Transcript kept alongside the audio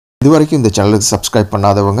இதுவரைக்கும் இந்த சேனலுக்கு சப்ஸ்கிரைப்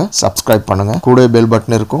பண்ணாதவங்க சப்ஸ்கிரைப் பண்ணுங்க. கூடவே பெல்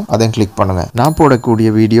பட்டன் இருக்கும், அதையும் கிளிக் பண்ணுங்க. நான் போடக்கூடிய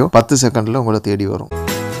வீடியோ 10 செகண்ட்ல உங்களை தேடி வரும்.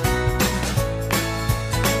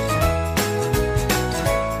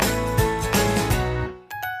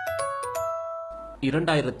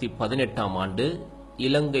 2018ஆம் ஆண்டு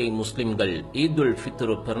இலங்கை முஸ்லிம்கள் ஈதுல்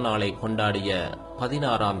ஃபித்ர் பெருநாளை கொண்டாடிய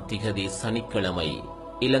 16ஆம் திகதி சனிக்கிழமை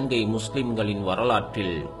இலங்கை முஸ்லிம்களின்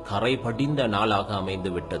வரலாற்றில் கரை படிந்த நாளாக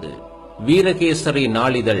அமைந்துவிட்டது. வீரகேசரி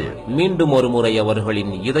நாளிதழ் மீண்டும் ஒருமுறை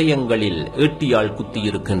அவர்களின் இதயங்களில் ஈட்டியால்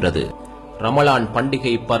குத்தியிருக்கின்றது. ரமலான்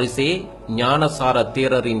பண்டிகை பரிசே ஞானசார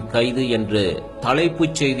தேரரின் கைது என்று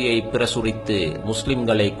தலைப்புச் செய்தியை பிரசுரித்து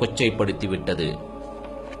முஸ்லிம்களை கொச்சைப்படுத்திவிட்டது.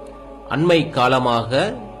 அண்மை காலமாக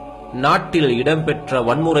நாட்டில் இடம்பெற்ற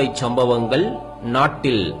வன்முறை சம்பவங்கள்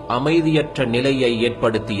நாட்டில் அமைதியற்ற நிலையை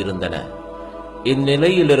ஏற்படுத்தியிருந்தன.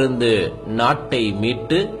 இந்நிலையிலிருந்து நாட்டை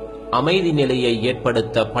மீட்டு அமைதி நிலையை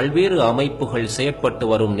ஏற்படுத்த பல்வேறு அமைப்புகள் செயற்பட்டு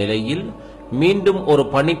வரும் நிலையில் மீண்டும் ஒரு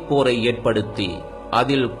பனிப்போரை ஏற்படுத்தி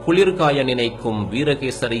அதில் குளிர்காய நினைக்கும்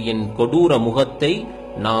வீரகேசரியின் கொடூர முகத்தை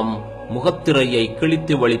நாம் முகத்திரையை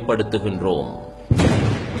கிழித்து வெளிப்படுத்துகின்றோம்.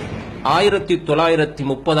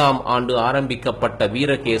 1930ஆம் ஆண்டு ஆரம்பிக்கப்பட்ட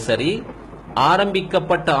வீரகேசரி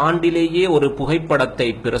ஆரம்பிக்கப்பட்ட ஆண்டிலேயே ஒரு புகைப்படத்தை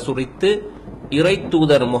பிரசுரித்து இறை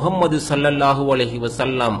தூதர் முகம்மது ஸல்லல்லாஹு அலைஹி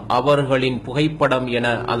வஸல்லம் அவர்களின் புகைப்படம் என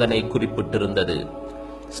அதனை குறிப்பிட்டிருந்தது.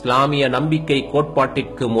 இஸ்லாமிய நம்பிக்கை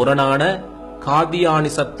கோட்பாட்டிற்கு முரணான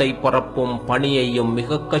காதியானிசத்தை பரப்பும் பணியையும்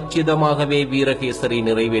மிக கச்சிதமாகவே வீரகேசரி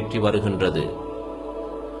நிறைவேற்றி வருகின்றது.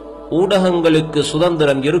 ஊடகங்களுக்கு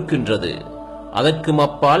சுதந்திரம் இருக்கின்றது. அதற்கு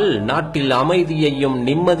அப்பால் நாட்டில் அமைதியையும்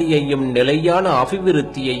நிம்மதியையும் நிலையான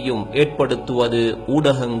அபிவிருத்தியையும் ஏற்படுத்துவது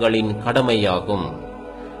ஊடகங்களின் கடமையாகும்.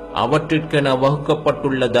 அவற்றிற்கென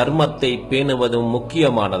வகுக்கப்பட்டுள்ள தர்மத்தை பேணுவதும்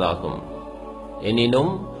முக்கியமானதாகும். எனினும்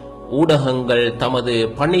ஊடகங்கள் தமது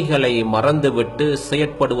பணிகளை மறந்துவிட்டு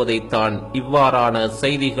செயற்படுவதைத்தான் இவ்வாறான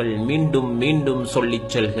செய்திகள் மீண்டும் மீண்டும் சொல்லிச்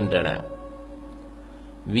செல்கின்றன.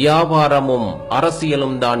 வியாபாரமும்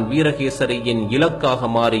அரசியலும் தான் வீரகேசரியின்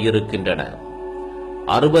இலக்காக மாறியிருக்கின்றன.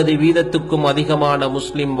 60% அதிகமான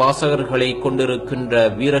முஸ்லிம் வாசகர்களை கொண்டிருக்கின்ற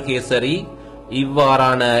வீரகேசரி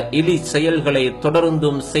இவ்வாறான இழி செயல்களை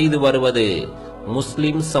தொடர்ந்தும் செய்து வருவது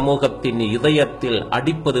முஸ்லிம் சமூகத்தின் இதயத்தில்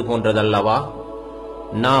அடிப்பது போன்றதல்லவா?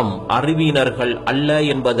 நாம் அறிவினர்கள் அல்ல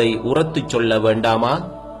என்பதை உரத்துச் சொல்ல வேண்டாமா?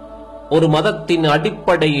 ஒரு மதத்தின்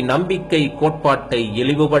அடிப்படை நம்பிக்கை கோட்பாட்டை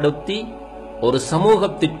இழிவுபடுத்தி ஒரு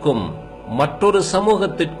சமூகத்திற்கும் மற்றொரு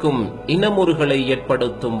சமூகத்திற்கும் இனமுறுகளை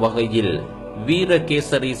ஏற்படுத்தும் வகையில்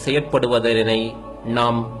வீரகேசரி செயற்படுவதனை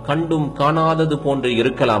நாம் கண்டும் காணாதது போன்று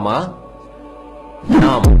இருக்கலாமா?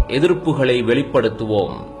 நாம் எதிர்ப்புகளை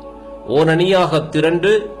வெளிப்படுத்துவோம். ஓரணியாக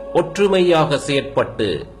திரண்டு ஒற்றுமையாக செயற்பட்டு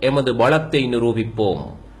எமது பலத்தை நிரூபிப்போம்.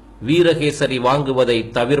 வீரகேசரி வாங்குவதை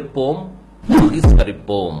தவிர்ப்போம்,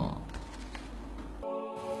 பகிஷ்கரிப்போம்.